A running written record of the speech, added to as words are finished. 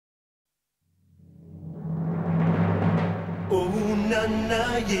na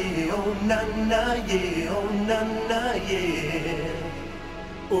na yeah, oh na na yeah, oh na na yeah.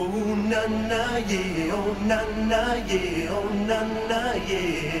 Oh na na yeah, oh na na yeah, oh na na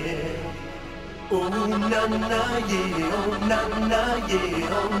yeah. Oh na na yeah, oh na na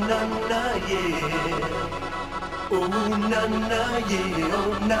yeah, oh na na yeah. Oh na na yeah,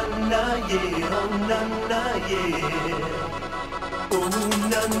 oh na na yeah, oh na na yeah. Oh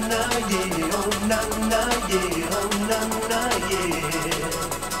na na yeah, oh na na yeah, oh na na yeah.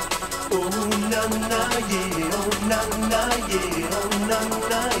 Oh na na yeah, oh na na yeah, oh na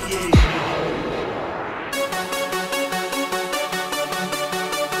na yeah.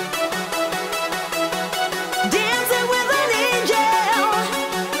 Dancing with an angel.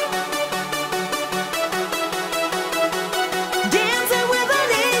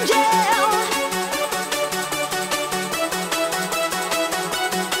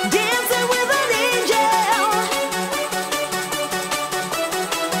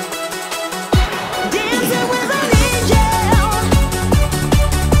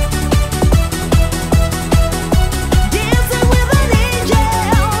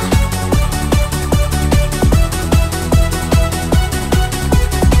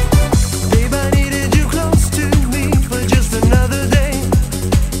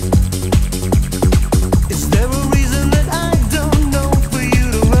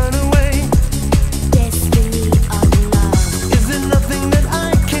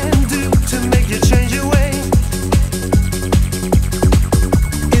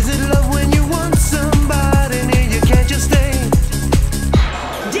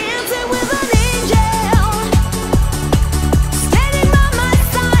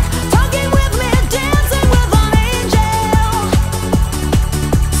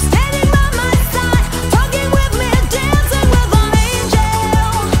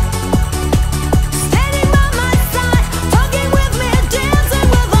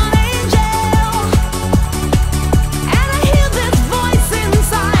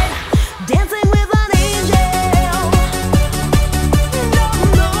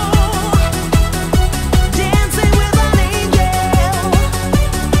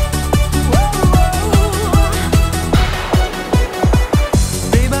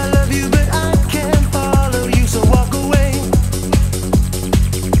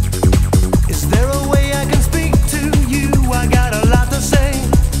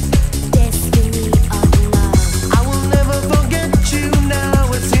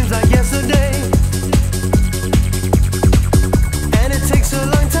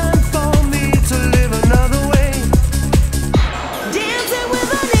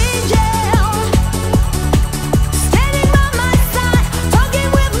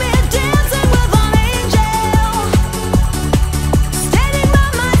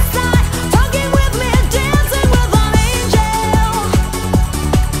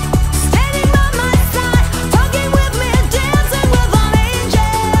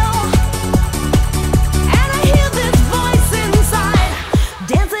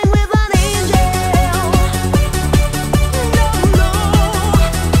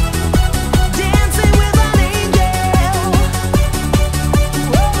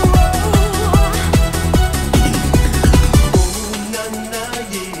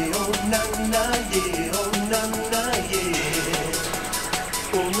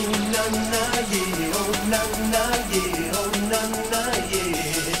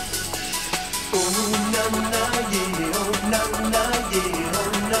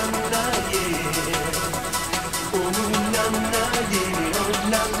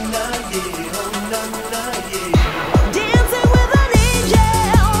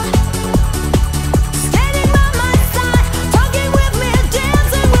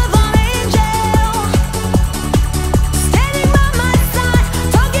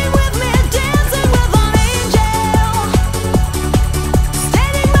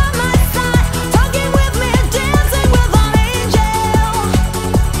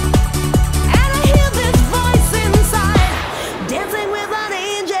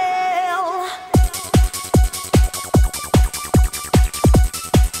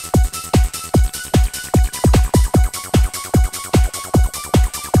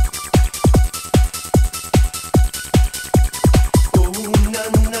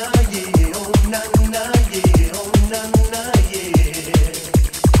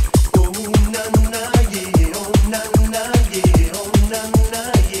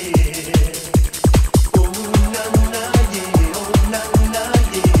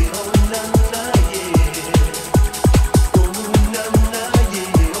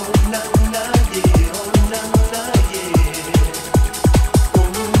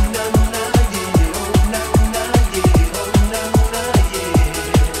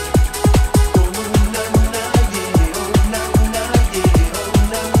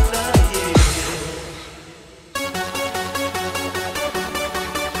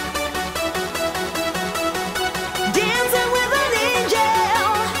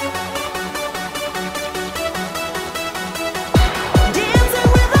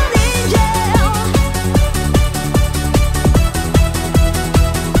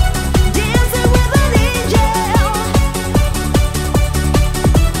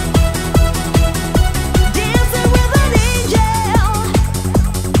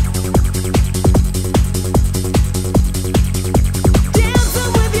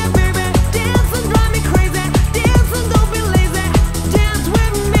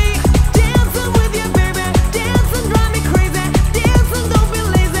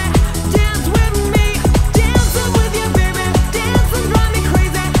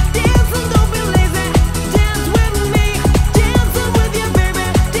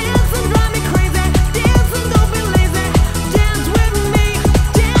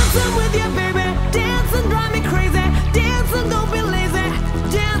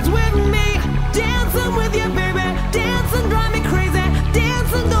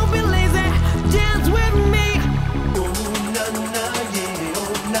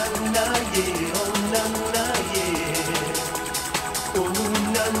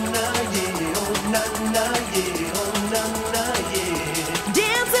 na yeah, oh na na yeah, oh na na yeah.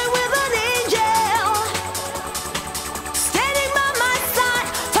 Dancing with an angel, standing by my side,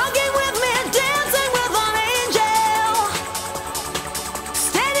 talking with me, dancing with an angel.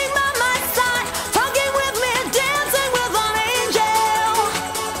 Standing by my side, talking with me, dancing with an angel.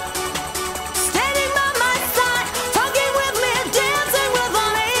 Standing by my side, talking with me, dancing with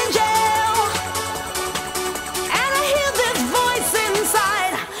an angel. And I hear this voice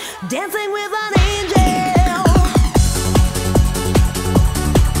inside, dancing with an angel.